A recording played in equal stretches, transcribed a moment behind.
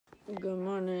Good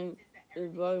morning.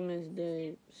 It's Vlogmas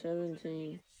Day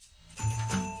 17.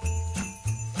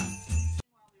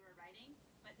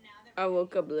 I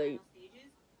woke up late.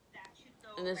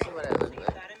 And this is what I look like.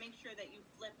 Gotta make sure that you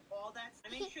flip all that.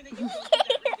 Make sure that you go through that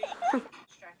revision.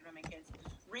 Distracted by my kids.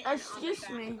 Written Excuse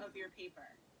on the me. back of your paper.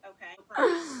 Okay.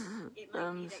 It might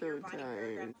I'm be that so you're writing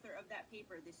tired. of that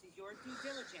paper. This is your due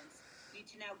diligence. You need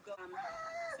to now go.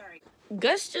 Sorry.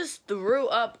 Gus just threw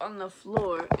up on the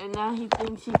floor, and now he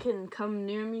thinks he can come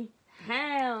near me.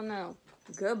 Hell no.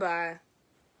 Goodbye.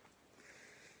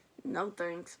 No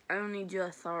thanks. I don't need you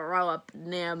to throw up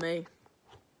near me.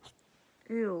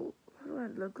 Ew. Why do I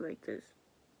look like this?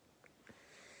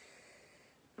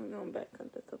 I'm going back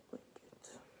under the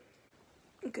blanket.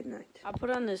 Good night. I put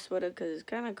on this sweater because it's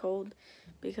kind of cold.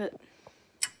 Because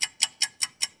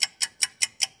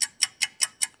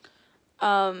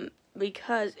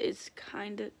it's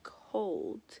kind of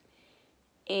cold.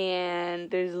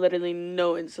 And there's literally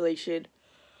no insulation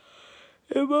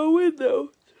in my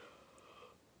window.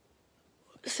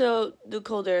 So the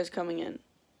cold air is coming in.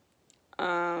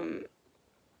 But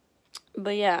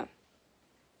yeah.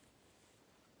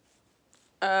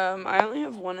 I only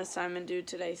have one assignment due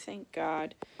today, thank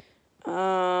God.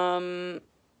 And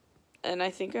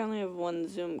I think I only have one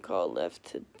Zoom call left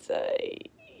today.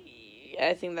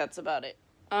 I think that's about it.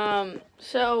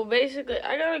 So basically,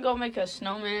 I gotta go make a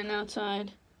snowman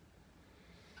outside.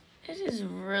 It is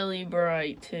really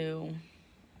bright, too.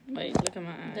 Wait, look at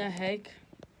my eyes. What the heck?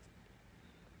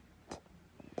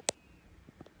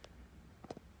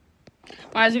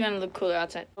 My eyes are gonna look cooler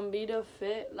outside. Be to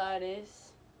fit like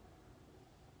this.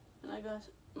 And I got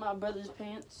my brother's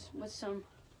pants with some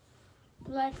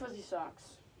black fuzzy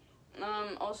socks.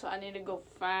 Also, I need to go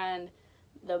find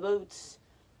the boots,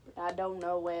 but I don't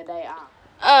know where they are.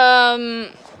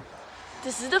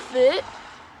 This is the fit.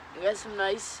 I got some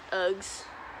nice Uggs.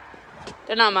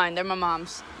 They're not mine, they're my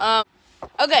mom's.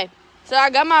 Okay, so I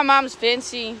got my mom's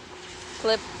fancy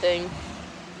clip thing.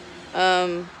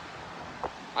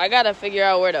 I gotta figure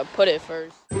out where to put it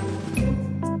first.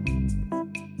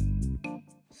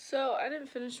 So, I didn't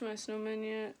finish my snowman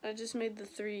yet. I just made the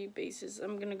 3 bases.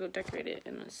 I'm gonna go decorate it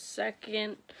in a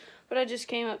second. But I just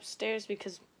came upstairs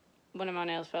because one of my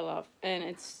nails fell off. And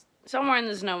it's somewhere in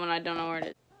the snow and I don't know where it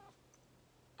is.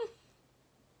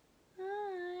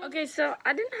 Okay, so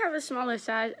I didn't have a smaller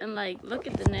size. And, like, look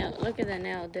at the nail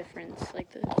difference.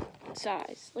 Like, the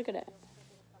size. Look at that.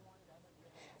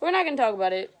 We're not gonna talk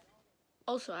about it.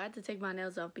 Also, I had to take my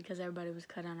nails off because everybody was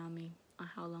cutting on me on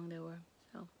how long they were.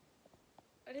 So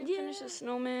I didn't finish the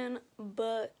snowman,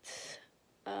 but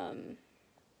I'll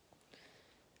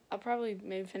probably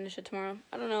maybe finish it tomorrow.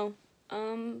 I don't know.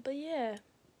 But yeah.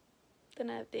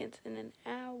 Then I have dance in an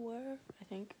hour, I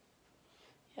think.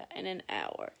 Yeah, in an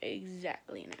hour.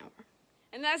 Exactly an hour.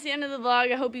 And that's the end of the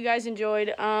vlog. I hope you guys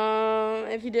enjoyed.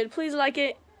 If you did, please like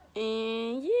it.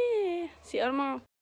 And yeah. See y'all tomorrow.